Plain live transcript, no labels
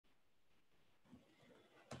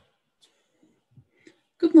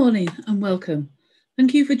Good morning and welcome.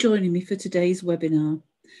 Thank you for joining me for today's webinar,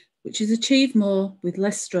 which is Achieve More with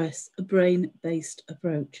Less Stress, a brain-based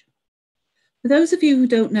approach. For those of you who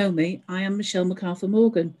don't know me, I am Michelle MacArthur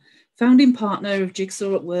Morgan, founding partner of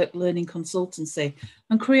Jigsaw at Work Learning Consultancy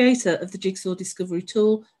and creator of the Jigsaw Discovery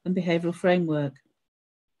Tool and Behavioural Framework.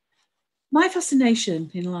 My fascination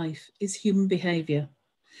in life is human behaviour.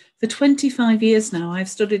 For 25 years now, I've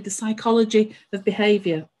studied the psychology of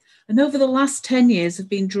behaviour, and over the last 10 years have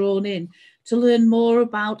been drawn in to learn more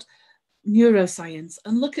about neuroscience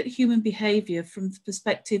and look at human behaviour from the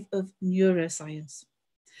perspective of neuroscience.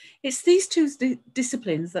 It's these two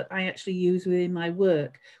disciplines that I actually use within my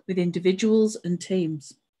work with individuals and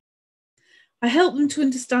teams. I help them to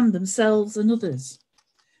understand themselves and others,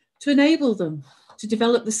 to enable them to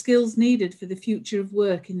develop the skills needed for the future of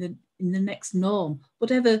work in the next norm,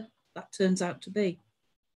 whatever that turns out to be.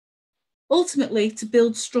 Ultimately, to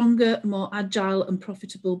build stronger, more agile and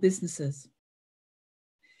profitable businesses.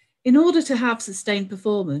 In order to have sustained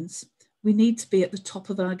performance, we need to be at the top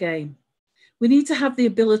of our game. We need to have the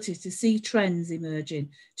ability to see trends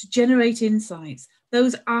emerging, to generate insights,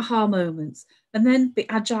 those aha moments, and then be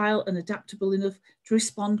agile and adaptable enough to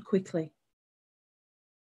respond quickly.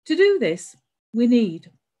 To do this, we need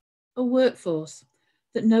a workforce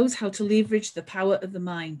that knows how to leverage the power of the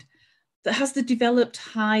mind, that has the developed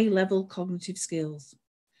high-level cognitive skills.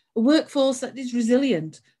 A workforce that is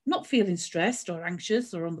resilient, not feeling stressed or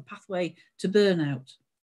anxious or on the pathway to burnout.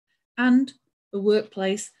 And a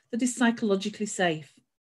workplace that is psychologically safe.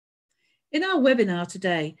 In our webinar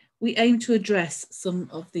today, we aim to address some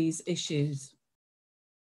of these issues.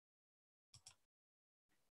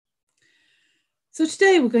 So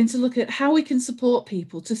today we're going to look at how we can support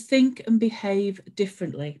people to think and behave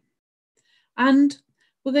differently. And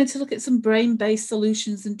we're going to look at some brain-based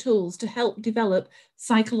solutions and tools to help develop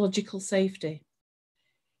psychological safety.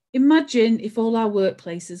 Imagine if all our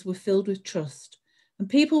workplaces were filled with trust and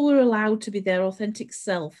people were allowed to be their authentic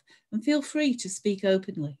self and feel free to speak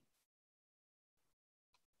openly.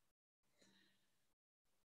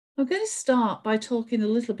 I'm going to start by talking a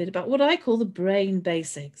little bit about what I call the brain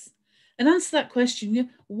basics and answer that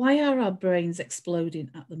question, why are our brains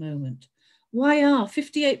exploding at the moment? Why are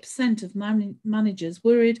 58% of managers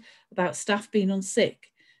worried about staff being on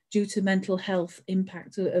sick due to mental health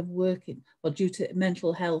impact of working, or due to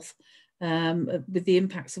mental health with the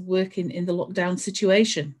impacts of working in the lockdown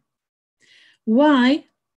situation? Why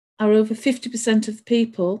are over 50% of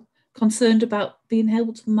people concerned about being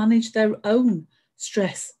able to manage their own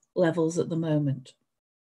stress levels at the moment?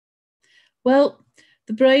 Well,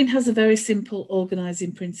 the brain has a very simple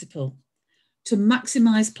organising principle: to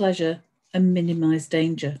maximise pleasure and minimise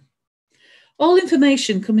danger. All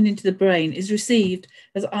information coming into the brain is received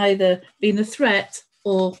as either being a threat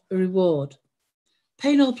or a reward.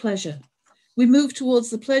 Pain or pleasure. We move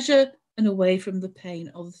towards the pleasure and away from the pain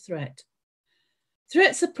or the threat.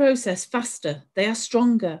 Threats are processed faster, they are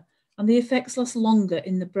stronger, and the effects last longer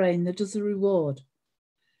in the brain than does the reward.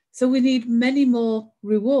 So we need many more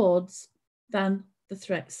rewards than the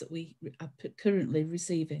threats that we are currently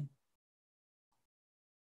receiving.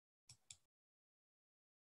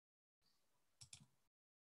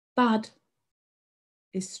 Bad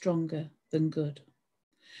is stronger than good.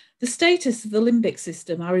 The status of the limbic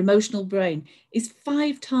system, our emotional brain, is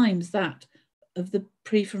 5 times that of the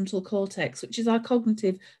prefrontal cortex, which is our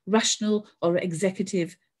cognitive, rational or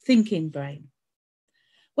executive thinking brain.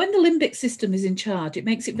 When the limbic system is in charge, it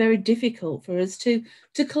makes it very difficult for us to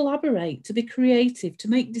collaborate, to be creative, to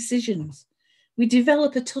make decisions. We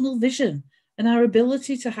develop a tunnel vision and our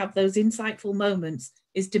ability to have those insightful moments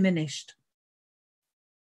is diminished.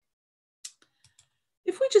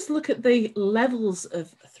 If we just look at the levels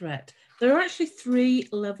of threat, there are actually 3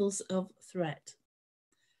 levels of threat.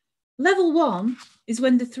 Level 1 is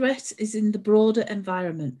when the threat is in the broader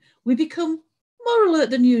environment. We become more alert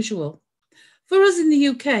than usual. For us in the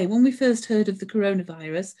UK, when we first heard of the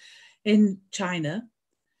coronavirus in China,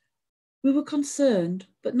 we were concerned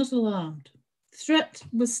but not alarmed. The threat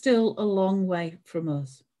was still a long way from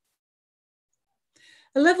us.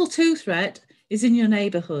 A level 2 threat is in your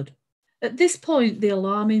neighbourhood. At this point, the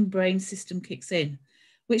alarming brain system kicks in,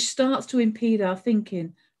 which starts to impede our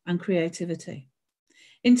thinking and creativity.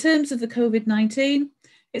 In terms of the COVID-19,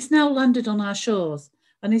 it's now landed on our shores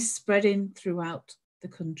and is spreading throughout the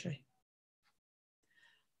country.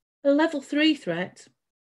 A level 3 threat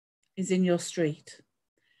is in your street.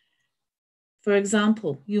 For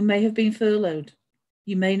example, you may have been furloughed.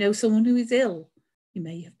 You may know someone who is ill. You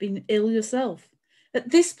may have been ill yourself.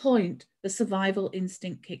 At this point, the survival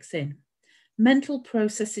instinct kicks in. Mental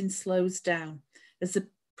processing slows down as the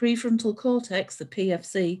prefrontal cortex, the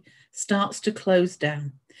PFC, starts to close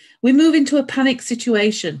down. We move into a panic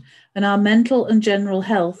situation and our mental and general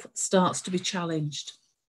health starts to be challenged.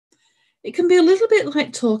 It can be a little bit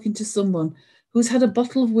like talking to someone who's had a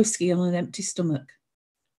bottle of whiskey on an empty stomach.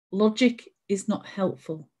 Logic is not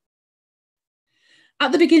helpful.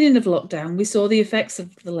 At the beginning of lockdown, we saw the effects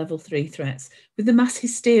of the level 3 threats with the mass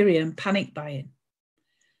hysteria and panic buying.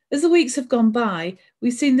 As the weeks have gone by,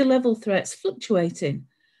 we've seen the level threats fluctuating,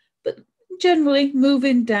 but generally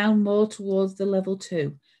moving down more towards the level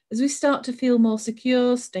 2 as we start to feel more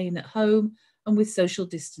secure, staying at home and with social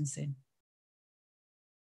distancing.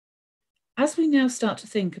 As we now start to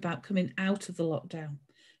think about coming out of the lockdown,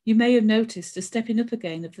 you may have noticed a stepping up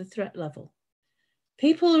again of the threat level.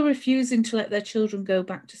 People are refusing to let their children go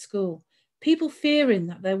back to school, people fearing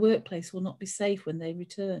that their workplace will not be safe when they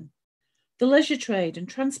return. The leisure trade and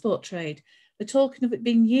transport trade are talking of it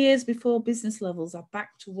being years before business levels are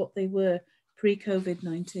back to what they were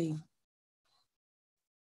pre-COVID-19.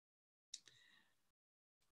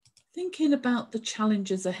 Thinking about the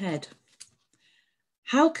challenges ahead,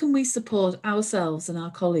 how can we support ourselves and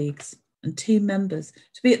our colleagues and team members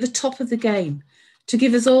to be at the top of the game, to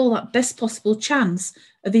give us all that best possible chance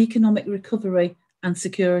of economic recovery and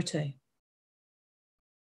security?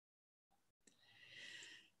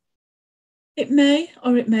 It may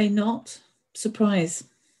or it may not surprise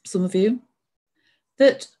some of you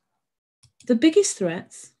that the biggest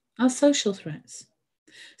threats are social threats.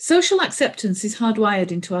 Social acceptance is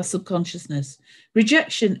hardwired into our subconsciousness.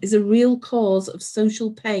 Rejection is a real cause of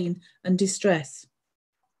social pain and distress.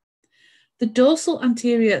 The dorsal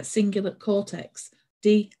anterior cingulate cortex,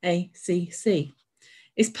 DACC,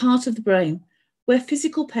 is part of the brain where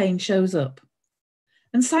physical pain shows up.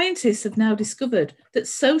 And scientists have now discovered that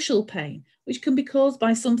social pain, which can be caused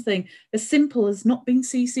by something as simple as not being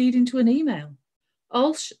CC'd into an email,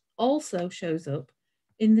 also shows up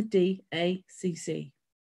in the DACC.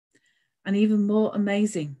 And even more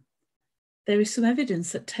amazing, there is some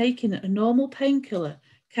evidence that taking a normal painkiller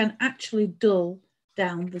can actually dull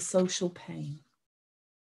down the social pain.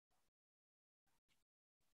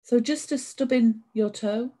 So just as stubbing your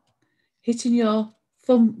toe, hitting your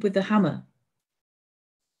thumb with a hammer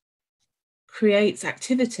creates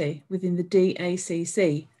activity within the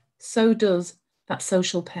DACC, so does that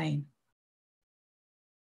social pain.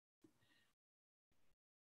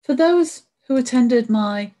 For those who attended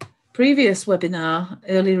my previous webinar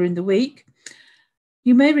earlier in the week,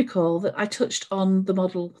 you may recall that I touched on the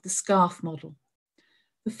model, the SCARF model,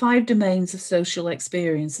 the 5 domains of social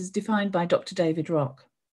experience as defined by Dr. David Rock.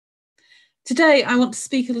 Today, I want to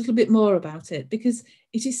speak a little bit more about it because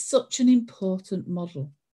it is such an important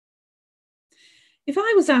model. If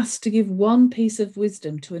I was asked to give one piece of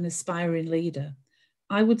wisdom to an aspiring leader,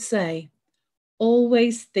 I would say,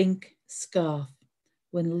 always think SCARF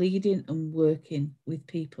when leading and working with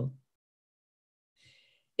people.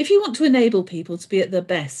 If you want to enable people to be at their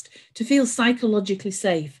best, to feel psychologically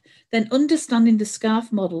safe, then understanding the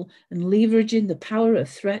SCARF model and leveraging the power of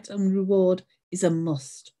threat and reward is a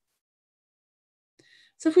must.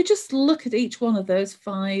 So if we just look at each one of those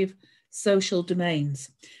 5 social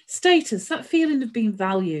domains. Status, that feeling of being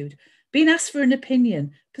valued, being asked for an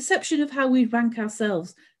opinion, perception of how we rank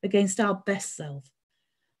ourselves against our best self.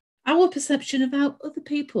 Our perception of how other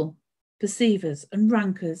people perceive us and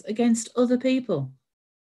rank us against other people.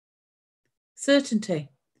 Certainty,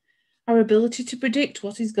 our ability to predict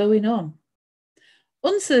what is going on.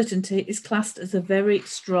 Uncertainty is classed as a very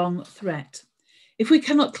strong threat. If we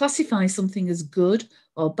cannot classify something as good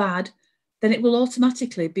or bad, then it will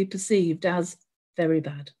automatically be perceived as very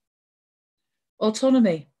bad.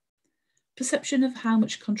 Autonomy, perception of how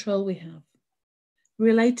much control we have.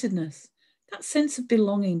 Relatedness, that sense of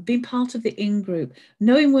belonging, being part of the in-group,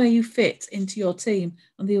 knowing where you fit into your team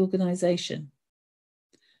and the organisation.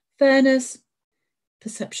 Fairness,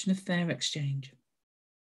 perception of fair exchange.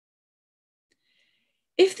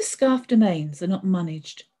 If the SCARF domains are not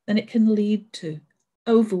managed, then it can lead to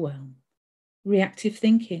overwhelm, reactive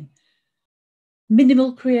thinking,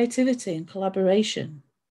 minimal creativity and collaboration.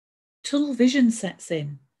 Tunnel vision sets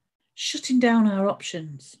in, shutting down our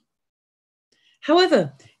options.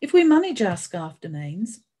 However, if we manage our SCARF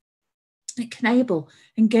domains, it can enable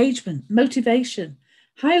engagement, motivation,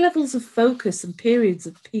 high levels of focus and periods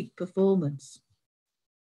of peak performance.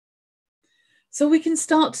 So we can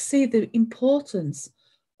start to see the importance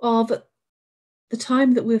of the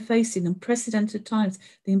time that we're facing, unprecedented times,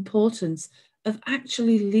 the importance of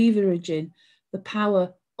actually leveraging the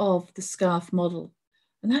power of the SCARF model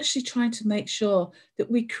and actually trying to make sure that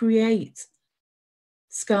we create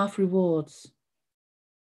SCARF rewards.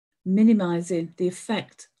 minimising the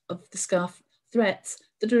effect of the scarf threats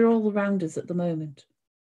that are all around us at the moment.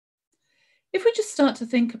 If we just start to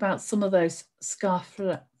think about some of those scarf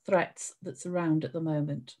threats that's around at the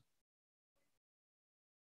moment,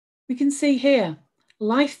 we can see here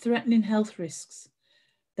life-threatening health risks,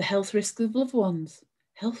 the health risks of loved ones,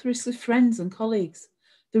 health risks of friends and colleagues,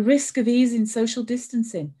 the risk of easing social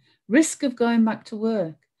distancing, risk of going back to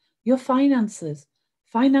work, your finances,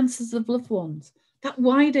 finances of loved ones, that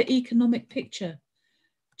wider economic picture.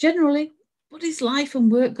 Generally, what is life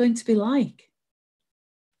and work going to be like?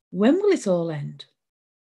 When will it all end?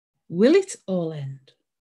 Will it all end?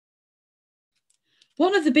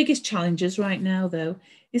 One of the biggest challenges right now, though,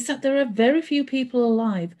 is that there are very few people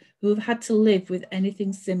alive who have had to live with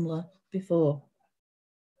anything similar before.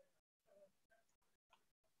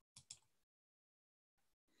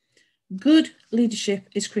 Good leadership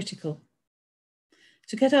is critical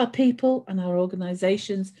to get our people and our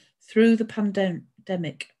organisations through the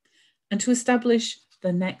pandemic and to establish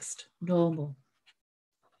the next normal.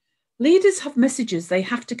 Leaders have messages they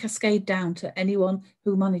have to cascade down to anyone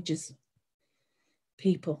who manages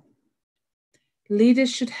people.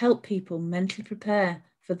 Leaders should help people mentally prepare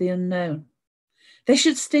for the unknown. They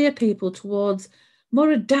should steer people towards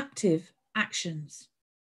more adaptive actions.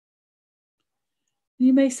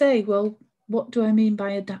 You may say, well, what do I mean by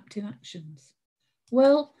adaptive actions?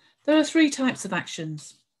 Well, there are three types of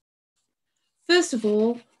actions. First of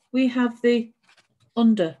all, we have the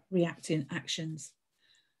under-reacting actions.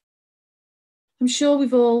 I'm sure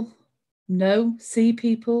we've all see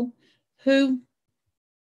people who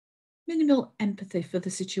minimal empathy for the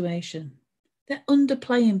situation. They're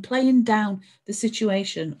underplaying, playing down the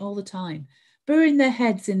situation all the time, burying their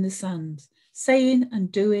heads in the sand, saying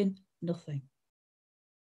and doing nothing.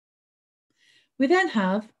 We then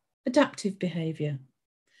have adaptive behaviour.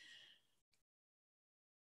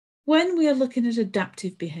 When we are looking at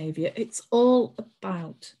adaptive behaviour, it's all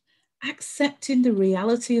about accepting the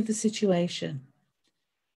reality of the situation,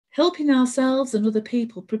 helping ourselves and other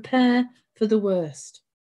people prepare for the worst,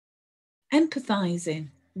 empathising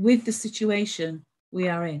with the situation we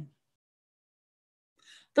are in.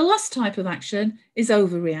 The last type of action is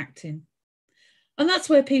overreacting. And that's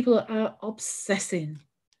where people are obsessing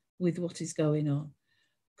with what is going on.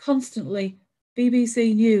 Constantly,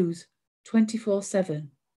 BBC News,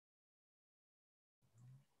 24/7.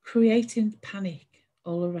 Creating panic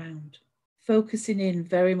all around. Focusing in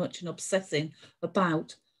very much and obsessing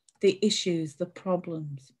about the issues, the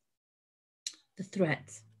problems, the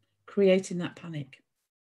threats. Creating that panic.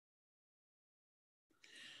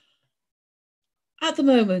 At the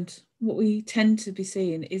moment, what we tend to be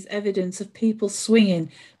seeing is evidence of people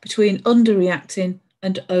swinging between underreacting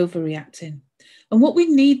and overreacting. And what we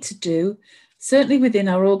need to do, certainly within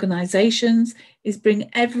our organisations, is bring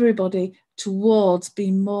everybody towards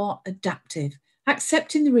being more adaptive,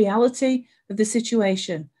 accepting the reality of the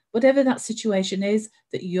situation, whatever that situation is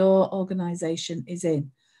that your organisation is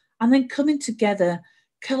in, and then coming together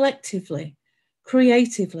collectively,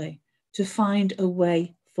 creatively, to find a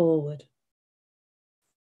way forward.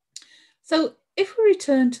 So if we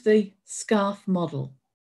return to the SCARF model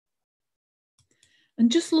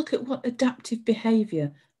and just look at what adaptive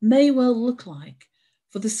behaviour may well look like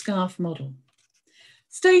for the SCARF model.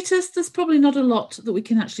 Status, there's probably not a lot that we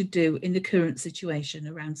can actually do in the current situation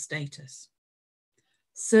around status.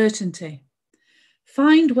 Certainty.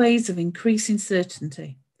 Find ways of increasing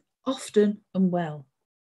certainty, often and well.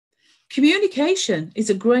 Communication is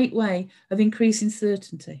a great way of increasing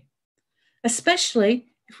certainty, especially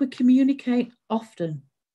if we communicate often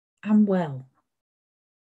and well.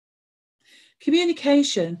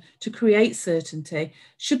 Communication to create certainty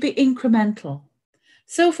should be incremental.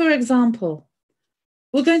 So, for example,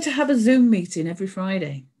 we're going to have a Zoom meeting every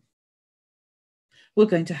Friday. We're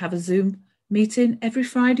going to have a Zoom meeting every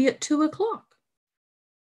Friday at 2 o'clock.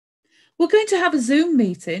 We're going to have a Zoom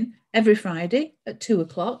meeting every Friday at 2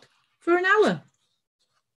 o'clock for an hour.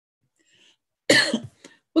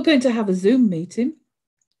 We're going to have a Zoom meeting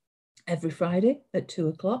every Friday at 2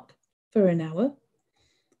 o'clock for an hour.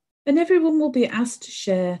 And everyone will be asked to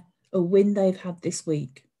share a win they've had this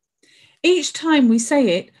week. Each time we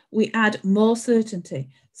say it, we add more certainty,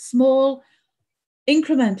 small,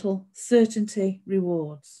 incremental certainty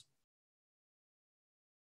rewards.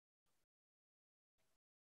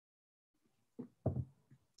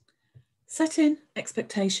 Setting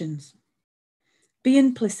expectations. Be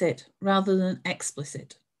implicit rather than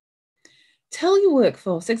explicit. Tell your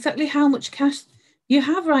workforce exactly how much cash you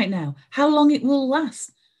have right now, how long it will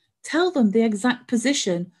last. Tell them the exact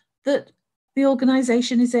position that the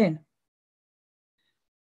organisation is in.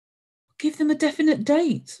 Give them a definite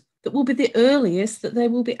date. that will be the earliest that they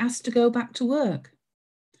will be asked to go back to work.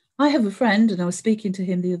 I have a friend, and I was speaking to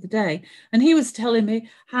him the other day, and he was telling me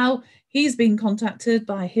how he's been contacted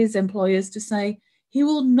by his employers to say he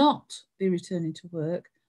will not be returning to work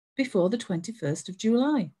before the 21st of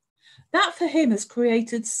July. That for him has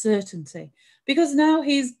created certainty, because now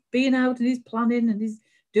he's been out and he's planning and he's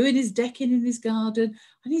doing his decking in his garden,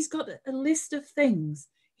 and he's got a list of things.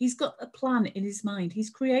 He's got a plan in his mind. He's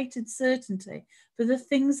created certainty for the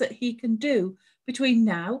things that he can do between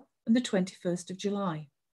now and the 21st of July.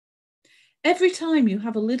 Every time you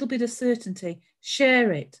have a little bit of certainty,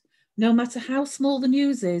 share it. No matter how small the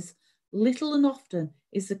news is, little and often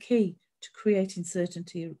is the key to creating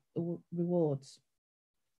certainty rewards.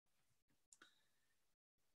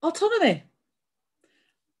 Autonomy.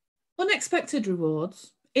 Unexpected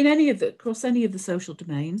rewards across any of the social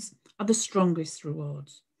domains are the strongest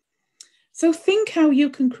rewards. So think how you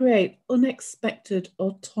can create unexpected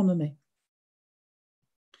autonomy.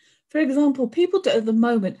 For example, people at the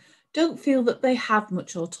moment don't feel that they have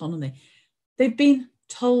much autonomy. They've been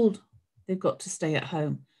told they've got to stay at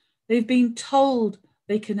home. They've been told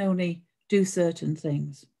they can only do certain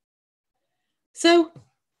things. So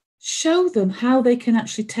show them how they can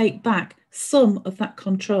actually take back some of that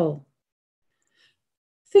control.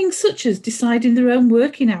 Things such as deciding their own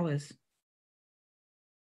working hours.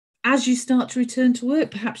 As you start to return to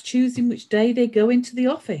work, perhaps choosing which day they go into the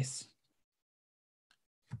office.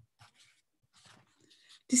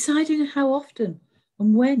 Deciding how often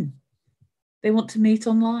and when they want to meet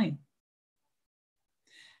online.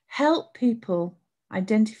 Help people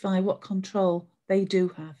identify what control they do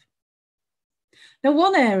have. Now,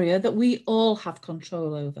 one area that we all have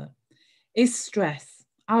control over is stress,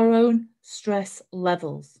 our own stress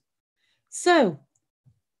levels. So,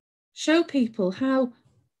 show people how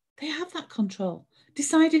they have that control,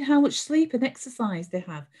 deciding how much sleep and exercise they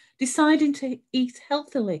have, deciding to eat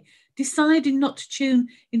healthily, deciding not to tune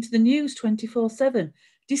into the news 24/7,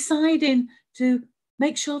 deciding to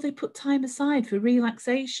make sure they put time aside for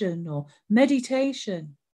relaxation or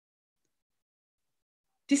meditation,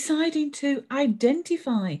 deciding to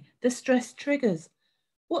identify the stress triggers,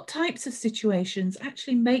 what types of situations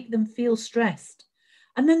actually make them feel stressed,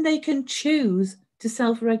 and then they can choose to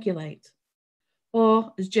self-regulate.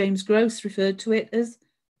 Or, as James Gross referred to it, as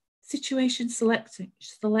situation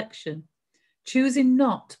selection, choosing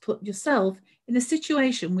not to put yourself in a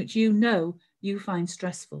situation which you know you find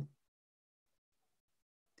stressful.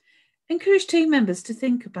 Encourage team members to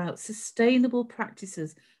think about sustainable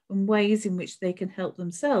practices and ways in which they can help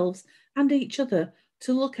themselves and each other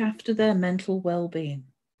to look after their mental well-being.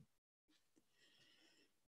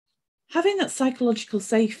 Having that psychological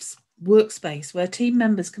safe workspace where team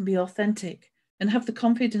members can be authentic and have the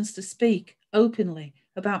confidence to speak openly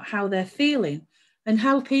about how they're feeling and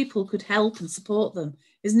how people could help and support them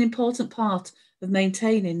is an important part of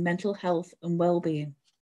maintaining mental health and well-being.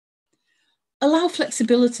 Allow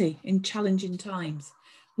flexibility in challenging times.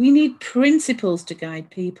 We need principles to guide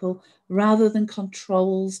people rather than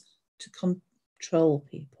controls to control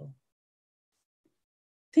people.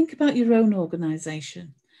 Think about your own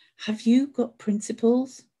organisation. Have you got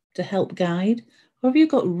principles to help guide, or have you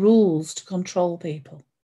got rules to control people?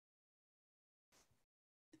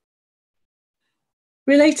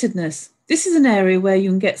 Relatedness. This is an area where you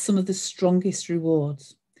can get some of the strongest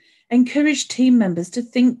rewards. Encourage team members to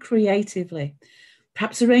think creatively.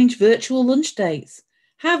 Perhaps arrange virtual lunch dates.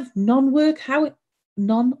 Have non-work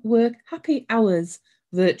happy hours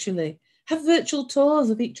virtually. Have virtual tours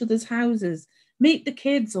of each other's houses. Meet the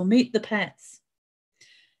kids or meet the pets.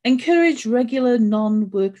 Encourage regular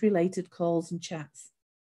non-work related calls and chats.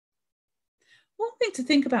 One thing to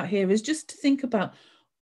think about here is just to think about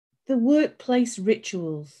the workplace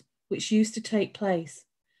rituals which used to take place,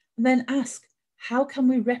 and then ask, how can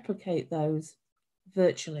we replicate those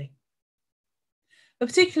virtually? A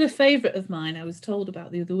particular favourite of mine I was told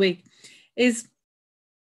about the other week is,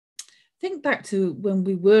 think back to when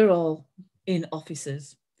we were all in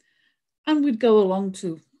offices and we'd go along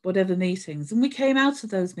to whatever meetings, and we came out of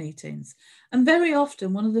those meetings, and very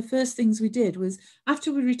often one of the first things we did was,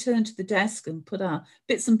 after we returned to the desk and put our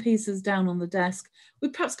bits and pieces down on the desk,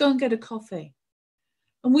 we'd perhaps go and get a coffee,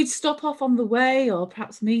 and we'd stop off on the way or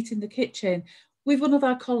perhaps meet in the kitchen with one of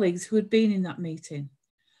our colleagues who had been in that meeting,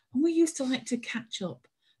 and we used to like to catch up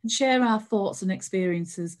and share our thoughts and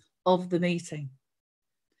experiences of the meeting.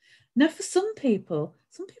 Now, for some people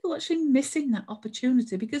are actually missing that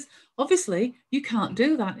opportunity, because obviously you can't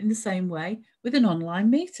do that in the same way with an online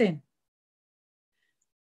meeting.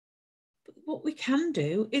 But what we can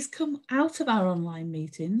do is come out of our online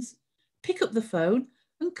meetings, pick up the phone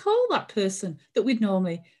and call that person that we'd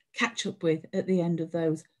normally catch up with at the end of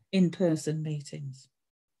those in-person meetings.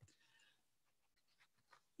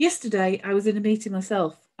 Yesterday, I was in a meeting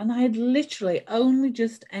myself, and I had literally only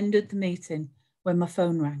just ended the meeting when my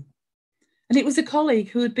phone rang. And it was a colleague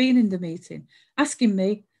who had been in the meeting asking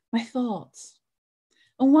me my thoughts.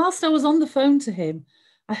 And whilst I was on the phone to him,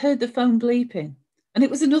 I heard the phone bleeping, and it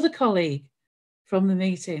was another colleague from the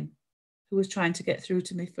meeting who was trying to get through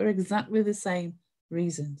to me for exactly the same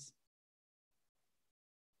reasons.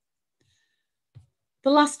 The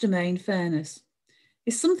last domain, fairness,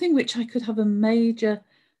 is something which I think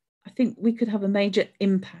we could have a major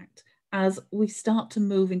impact as we start to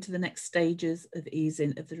move into the next stages of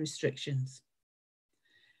easing of the restrictions.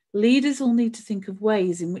 Leaders will need to think of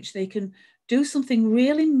ways in which they can do something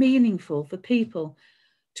really meaningful for people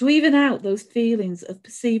to even out those feelings of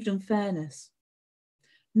perceived unfairness.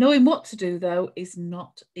 Knowing what to do, though, is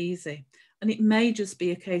not easy, and it may just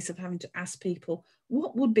be a case of having to ask people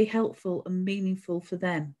what would be helpful and meaningful for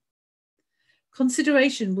them.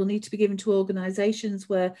 Consideration will need to be given to organisations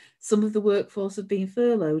where some of the workforce have been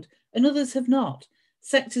furloughed and others have not,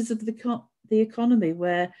 sectors of the economy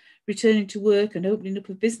where returning to work and opening up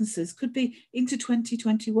of businesses could be into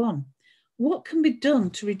 2021. What can be done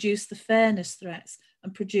to reduce the fairness threats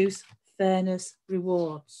and produce fairness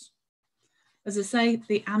rewards? As I say,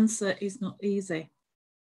 the answer is not easy,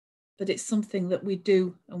 but it's something that we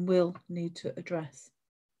do and will need to address.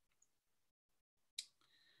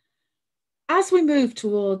 As we move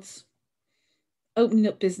towards opening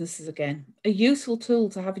up businesses again, a useful tool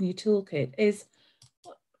to have in your toolkit is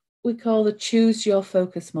what we call the Choose Your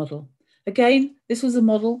Focus model. Again, this was a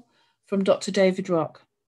model from Dr. David Rock.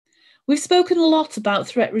 We've spoken a lot about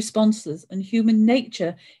threat responses, and human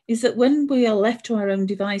nature is that when we are left to our own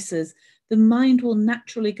devices, the mind will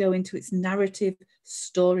naturally go into its narrative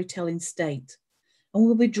storytelling state and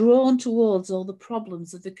will be drawn towards all the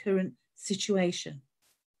problems of the current situation.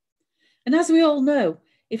 And as we all know,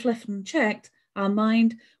 if left unchecked, our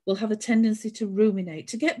mind will have a tendency to ruminate,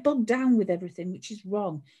 to get bogged down with everything which is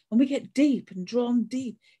wrong. And we get deep and drawn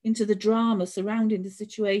deep into the drama surrounding the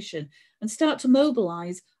situation and start to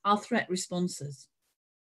mobilize our threat responses.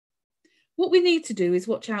 What we need to do is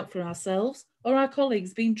watch out for ourselves or our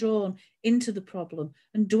colleagues being drawn into the problem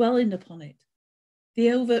and dwelling upon it, the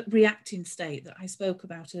overreacting state that I spoke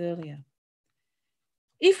about earlier.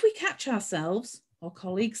 If we catch ourselves or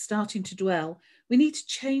colleagues starting to dwell, we need to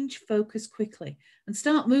change focus quickly and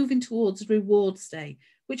start moving towards a reward state,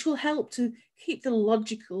 which will help to keep the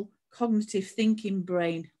logical, cognitive thinking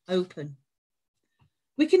brain open.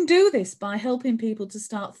 We can do this by helping people to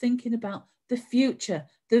start thinking about the future,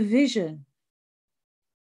 the vision,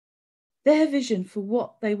 their vision for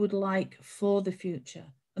what they would like for the future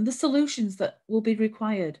and the solutions that will be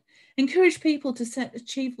required. Encourage people to set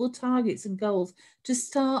achievable targets and goals to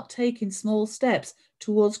start taking small steps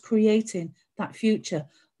towards creating that future,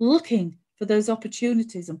 looking for those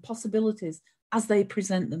opportunities and possibilities as they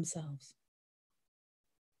present themselves.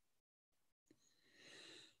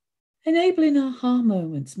 Enabling aha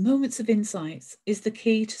moments, moments of insights, is the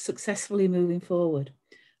key to successfully moving forward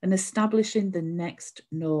and establishing the next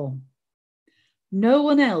norm. No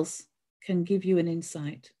one else can give you an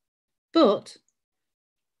insight, but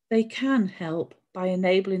they can help by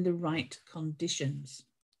enabling the right conditions.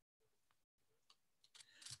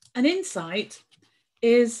 An insight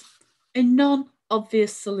is a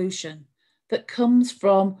non-obvious solution that comes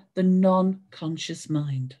from the non-conscious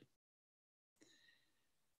mind.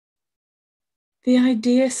 The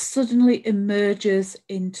idea suddenly emerges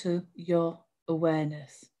into your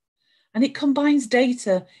awareness, and it combines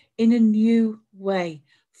data in a new way,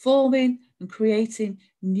 forming and creating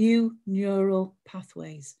new neural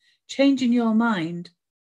pathways, changing your mind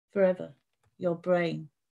forever, your brain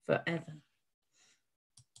forever.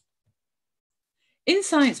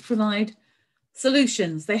 Insights provide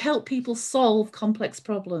solutions. They help people solve complex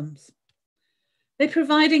problems. They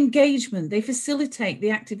provide engagement. They facilitate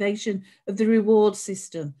the activation of the reward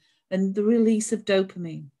system and the release of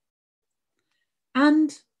dopamine.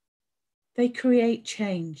 And they create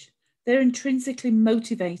change. They're intrinsically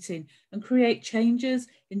motivating and create changes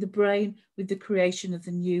in the brain with the creation of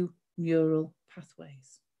the new neural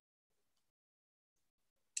pathways.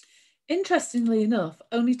 Interestingly enough,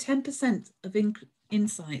 only 10% of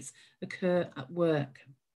insights occur at work.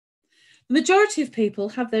 The majority of people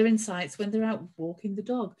have their insights when they're out walking the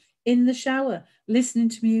dog, in the shower, listening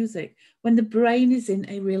to music, when the brain is in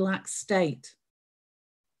a relaxed state.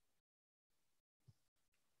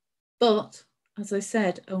 But, as I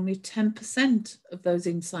said, only 10% of those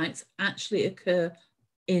insights actually occur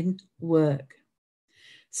in work.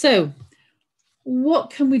 So, what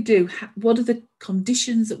can we do? What are the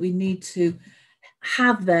conditions that we need to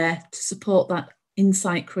have there to support that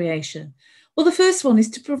insight creation? Well, the first one is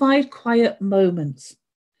to provide quiet moments.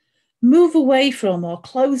 Move away from or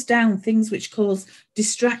close down things which cause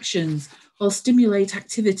distractions or stimulate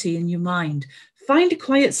activity in your mind. Find a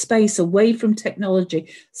quiet space away from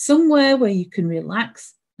technology, somewhere where you can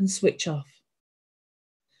relax and switch off.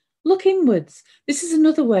 Look inwards. This is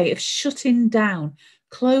another way of shutting down,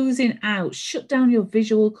 closing out. Shut down your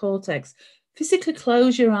visual cortex. Physically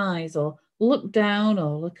close your eyes or look down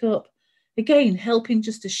or look up. Again, helping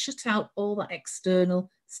just to shut out all that external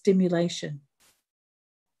stimulation.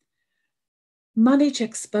 Manage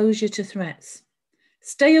exposure to threats.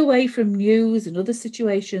 Stay away from news and other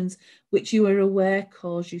situations which you are aware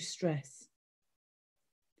cause you stress.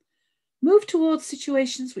 Move towards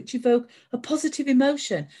situations which evoke a positive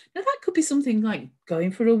emotion. Now, that could be something like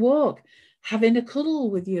going for a walk, having a cuddle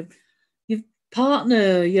with your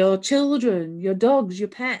partner, your children, your dogs, your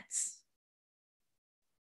pets.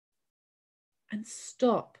 And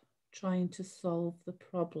stop trying to solve the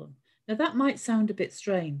problem. Now, that might sound a bit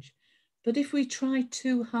strange, but if we try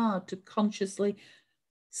too hard to consciously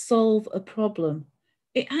solve a problem,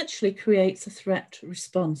 it actually creates a threat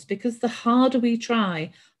response, because the harder we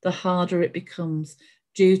try, the harder it becomes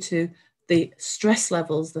due to the stress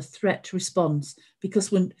levels, the threat response,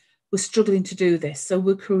 because we're struggling to do this. So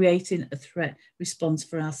we're creating a threat response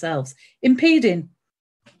for ourselves, impeding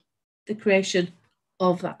the creation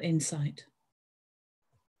of that insight.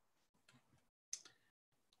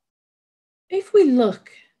 If we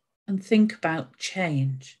look and think about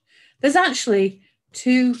change, there's actually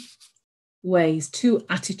two ways, two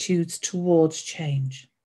attitudes towards change.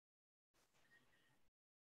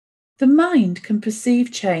 The mind can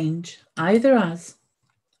perceive change either as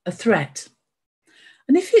a threat.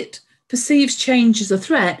 And if it perceives change as a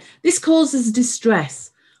threat, this causes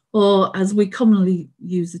distress, or as we commonly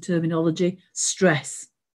use the terminology, stress.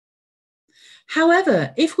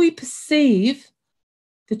 However, if we perceive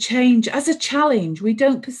the change as a challenge, we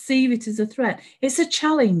don't perceive it as a threat, it's a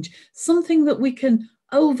challenge, something that we can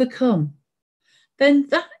overcome, then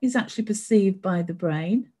that is actually perceived by the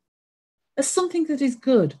brain as something that is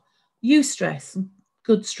good, eustress,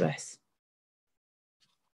 good stress.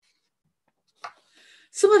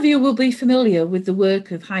 Some of you will be familiar with the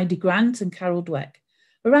work of Heidi Grant and Carol Dweck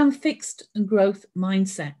around fixed and growth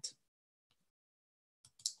mindset.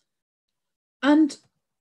 And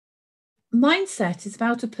mindset is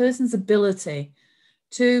about a person's ability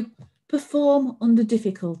to perform under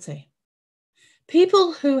difficulty.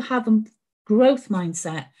 People who have a growth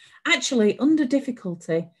mindset actually under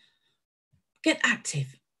difficulty get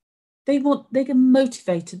active. They get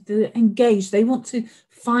motivated, they're engaged, they want to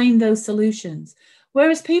find those solutions.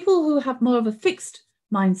 Whereas people who have more of a fixed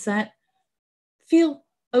mindset feel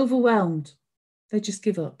overwhelmed. They just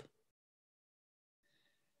give up.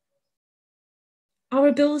 Our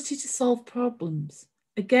ability to solve problems,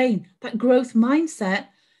 again, that growth mindset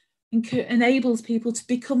enables people to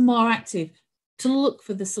become more active, to look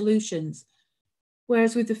for the solutions.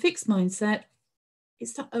 Whereas with the fixed mindset,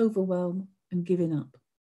 it's that overwhelm and giving up.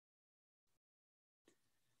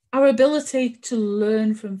 Our ability to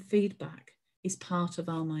learn from feedback is part of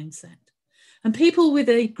our mindset. And people with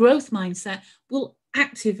a growth mindset will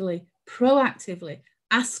actively, proactively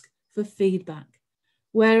ask for feedback,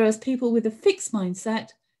 whereas people with a fixed mindset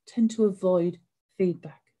tend to avoid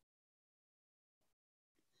feedback.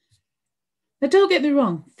 Now, don't get me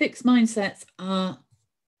wrong, fixed mindsets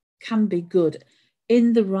can be good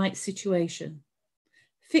in the right situation.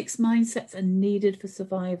 Fixed mindsets are needed for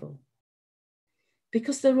survival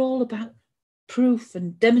because they're all about proof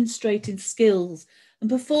and demonstrating skills and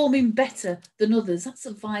performing better than others. That's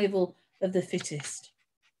survival of the fittest.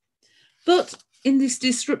 But in these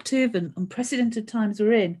disruptive and unprecedented times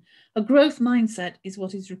we're in, a growth mindset is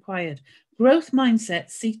what is required. Growth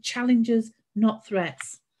mindsets see challenges, not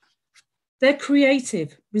threats. They're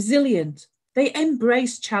creative, resilient. They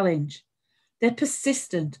embrace challenge. They're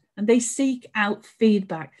persistent and they seek out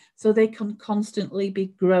feedback so they can constantly be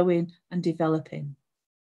growing and developing.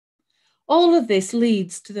 All of this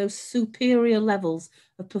leads to those superior levels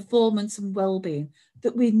of performance and well-being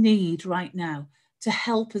that we need right now to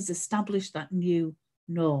help us establish that new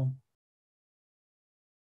norm.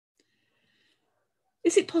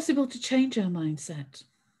 Is it possible to change our mindset?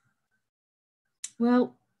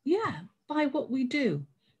 Well, yeah, by what we do,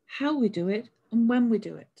 how we do it, and when we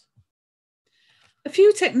do it. A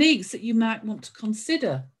few techniques that you might want to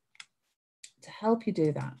consider to help you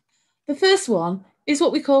do that. The first one is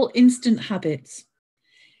what we call instant habits.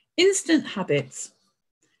 Instant habits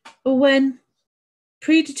are when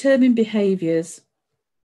predetermined behaviours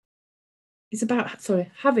It's about,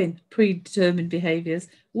 having predetermined behaviours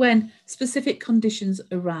when specific conditions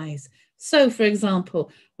arise. So, for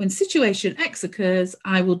example, when situation X occurs,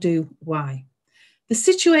 I will do Y. The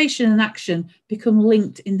situation and action become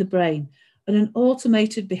linked in the brain, and an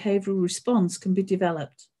automated behavioural response can be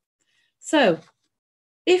developed. So,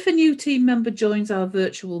 if a new team member joins our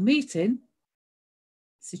virtual meeting,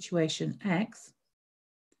 situation X,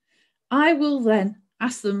 I will then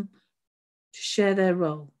ask them to share their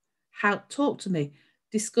role, talk to me,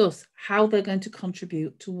 discuss how they're going to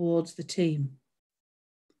contribute towards the team.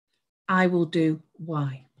 I will do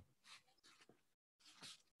Y.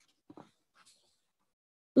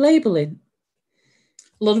 Labelling.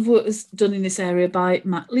 A lot of work is done in this area by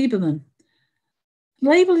Matt Lieberman.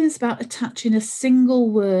 Labelling is about attaching a single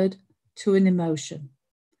word to an emotion.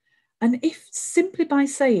 And if simply by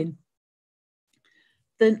saying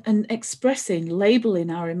and expressing,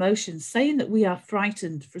 labelling our emotions, saying that we are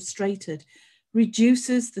frightened, frustrated,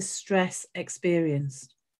 reduces the stress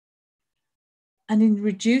experienced. And in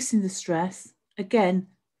reducing the stress, again,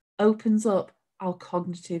 opens up our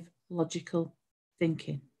cognitive, logical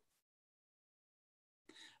thinking.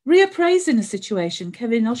 Reappraising a situation,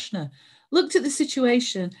 Kevin Oshner looked at the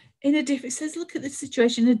situation in a different, says, look at the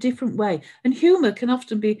situation in a different way. And humour can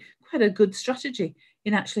often be quite a good strategy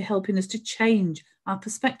in actually helping us to change our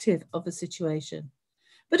perspective of a situation.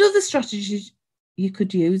 But other strategies you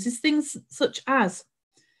could use is things such as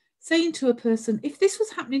saying to a person, if this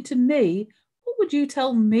was happening to me, what would you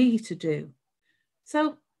tell me to do?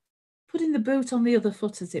 So putting the boot on the other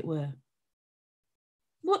foot, as it were.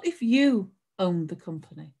 What if you owned the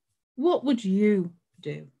company? What would you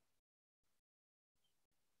do?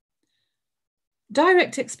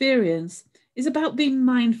 Direct experience is about being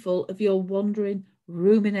mindful of your wandering,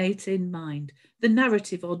 ruminating mind, the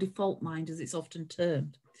narrative or default mind, as it's often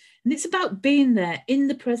termed. And it's about being there in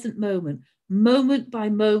the present moment, moment by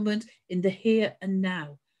moment, in the here and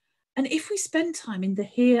now. And if we spend time in the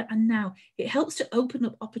here and now, it helps to open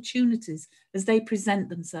up opportunities as they present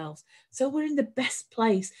themselves. So we're in the best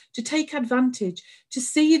place to take advantage, to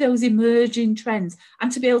see those emerging trends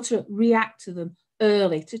and to be able to react to them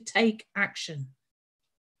early, to take action.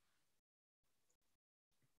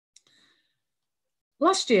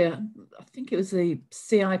 Last year, I think it was the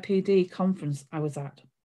CIPD conference I was at,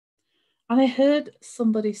 and I heard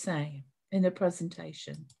somebody say in a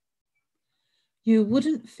presentation, you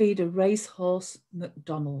wouldn't feed a racehorse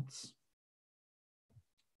McDonald's.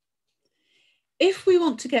 If we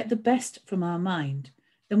want to get the best from our mind,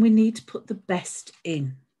 then we need to put the best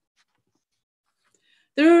in.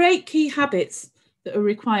 There are 8 key habits that are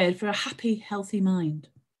required for a happy, healthy mind.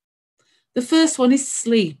 The first one is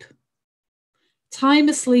sleep. Time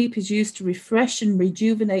asleep is used to refresh and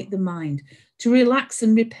rejuvenate the mind, to relax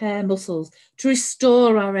and repair muscles, to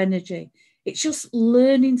restore our energy. It's just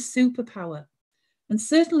learning superpower. And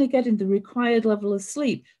certainly getting the required level of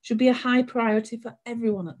sleep should be a high priority for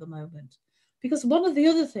everyone at the moment. Because one of the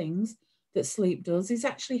other things that sleep does is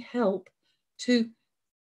actually help to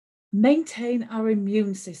maintain our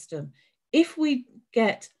immune system. If we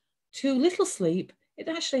get too little sleep, it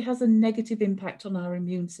actually has a negative impact on our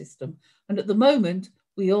immune system. And at the moment,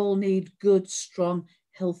 we all need good, strong,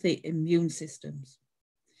 healthy immune systems.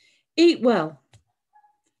 Eat well.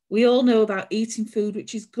 We all know about eating food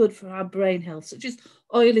which is good for our brain health, such as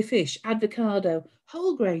oily fish, avocado,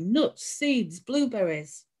 whole grain, nuts, seeds,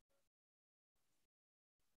 blueberries.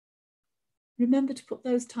 Remember to put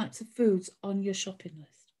those types of foods on your shopping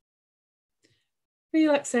list.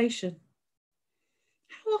 Relaxation.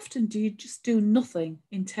 How often do you just do nothing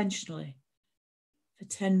intentionally for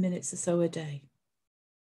 10 minutes or so a day?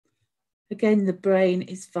 Again, the brain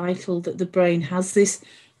is vital that the brain has this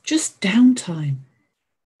just downtime.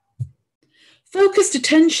 Focused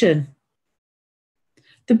attention.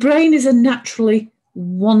 The brain is a naturally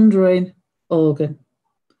wandering organ.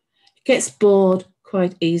 It gets bored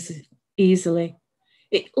quite easily.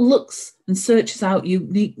 It looks and searches out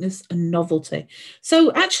uniqueness and novelty.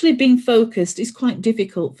 So actually being focused is quite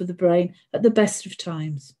difficult for the brain at the best of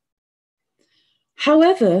times.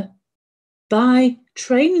 However, by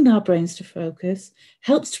training our brains to focus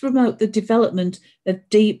helps to promote the development of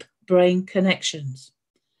deep brain connections.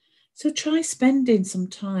 So try spending some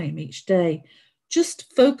time each day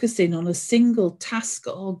just focusing on a single task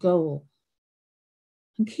or goal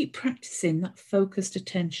and keep practicing that focused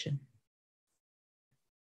attention.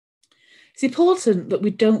 It's important that we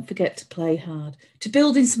don't forget to play hard, to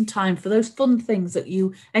build in some time for those fun things that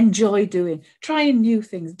you enjoy doing, trying new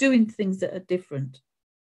things, doing things that are different.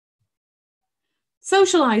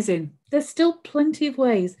 Socialising. There's still plenty of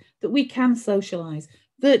ways that we can socialise.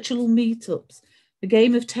 Virtual meetups, A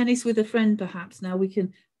game of tennis with a friend, perhaps. Now we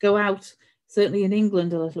can go out, certainly in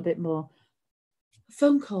England, a little bit more. A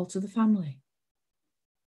phone call to the family.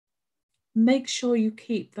 Make sure you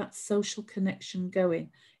keep that social connection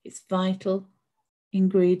going. It's a vital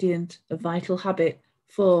ingredient, a vital habit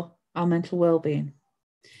for our mental well-being.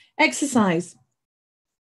 Exercise.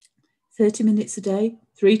 30 minutes a day,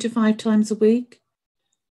 3 to 5 times a week,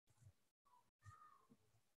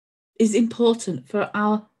 is important for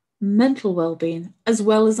our mental well-being as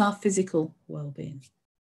well as our physical well-being.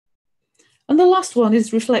 And the last one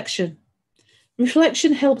is reflection.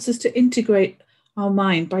 Reflection helps us to integrate our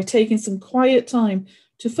mind by taking some quiet time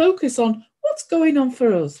to focus on what's going on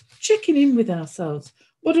for us, checking in with ourselves.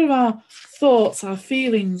 What are our thoughts, our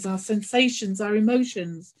feelings, our sensations, our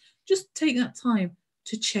emotions? Just take that time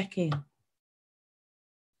to check in.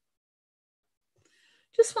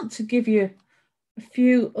 Just want to give you a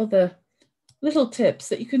few other little tips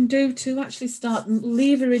that you can do to actually start and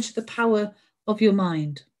leverage the power of your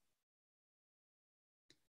mind.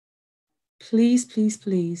 Please, please,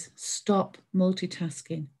 please stop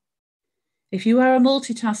multitasking. If you are a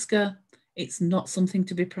multitasker, it's not something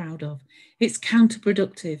to be proud of. It's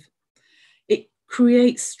counterproductive. It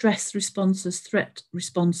creates stress responses, threat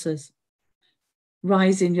responses,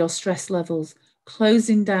 rising your stress levels,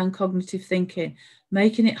 closing down cognitive thinking,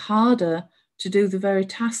 making it harder to do the very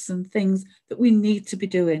tasks and things that we need to be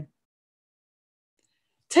doing.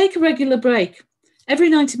 Take a regular break. Every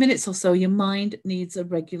 90 minutes or so, your mind needs a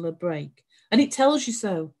regular break. And it tells you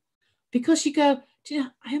so. Because you go, do you know,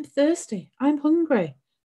 I am thirsty, I'm hungry.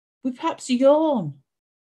 We perhaps yawn,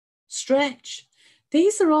 stretch.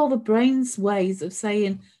 These are all the brain's ways of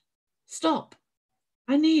saying, stop,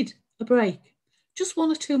 I need a break. Just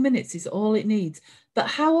 1 or 2 minutes is all it needs. But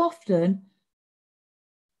how often,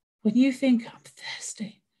 when you think, I'm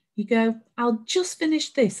thirsty, you go, I'll just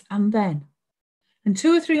finish this and then. And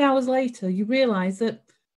 2 or 3 hours later, you realise that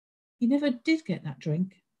you never did get that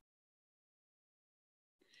drink.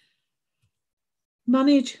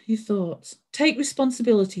 Manage your thoughts. Take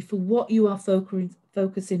responsibility for what you are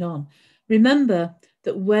focusing on. Remember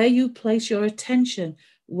that where you place your attention,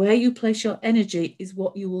 where you place your energy is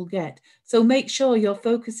what you will get. So make sure you're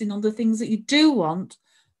focusing on the things that you do want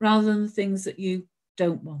rather than the things that you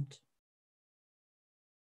don't want.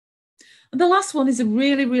 And the last one is a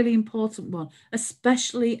really, really important one,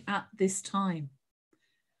 especially at this time.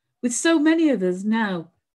 With so many of us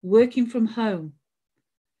now working from home,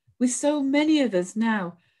 with so many of us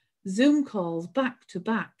now Zoom calls back to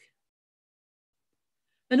back.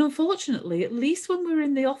 And unfortunately, at least when we were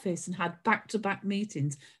in the office and had back-to-back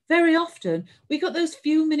meetings, very often we got those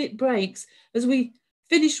few-minute breaks as we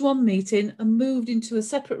finished one meeting and moved into a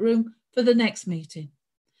separate room for the next meeting.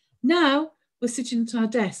 Now we're sitting at our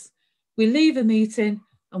desks. We leave a meeting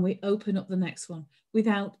and we open up the next one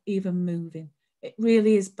without even moving. It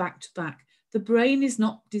really is back-to-back. The brain is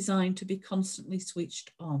not designed to be constantly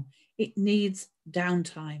switched on. It needs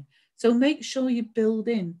downtime. So make sure you build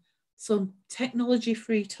in some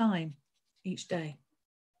technology-free time each day.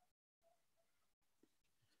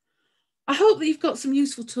 I hope that you've got some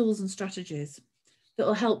useful tools and strategies that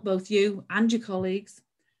will help both you and your colleagues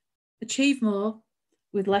achieve more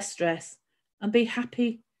with less stress and be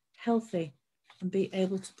happy, healthy, and be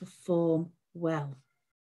able to perform well.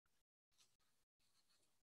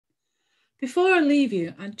 Before I leave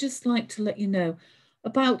you, I'd just like to let you know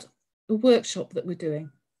about a workshop that we're doing.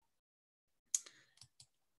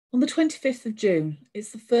 On the 25th of June,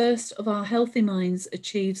 it's the first of our Healthy Minds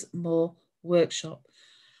Achieves More workshop.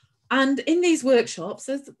 And in these workshops,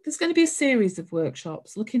 there's going to be a series of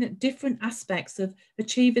workshops looking at different aspects of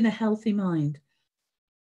achieving a healthy mind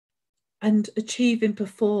and achieving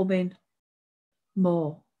performing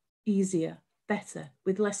more, easier, better,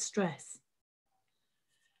 with less stress.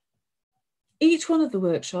 Each one of the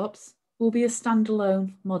workshops will be a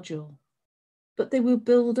standalone module, but they will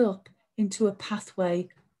build up into a pathway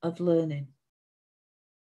of learning.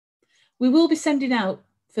 We will be sending out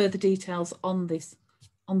further details on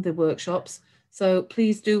the workshops, so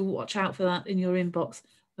please do watch out for that in your inbox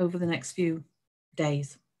over the next few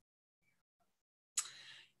days.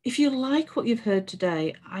 If you like what you've heard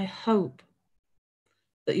today, I hope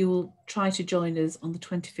that you will try to join us on the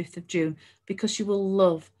 25th of June because you will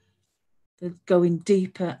love the going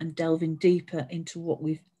deeper and delving deeper into what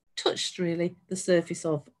we've touched really the surface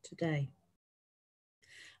of today.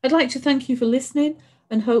 I'd like to thank you for listening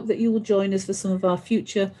and hope that you will join us for some of our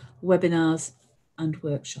future webinars and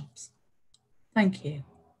workshops. Thank you.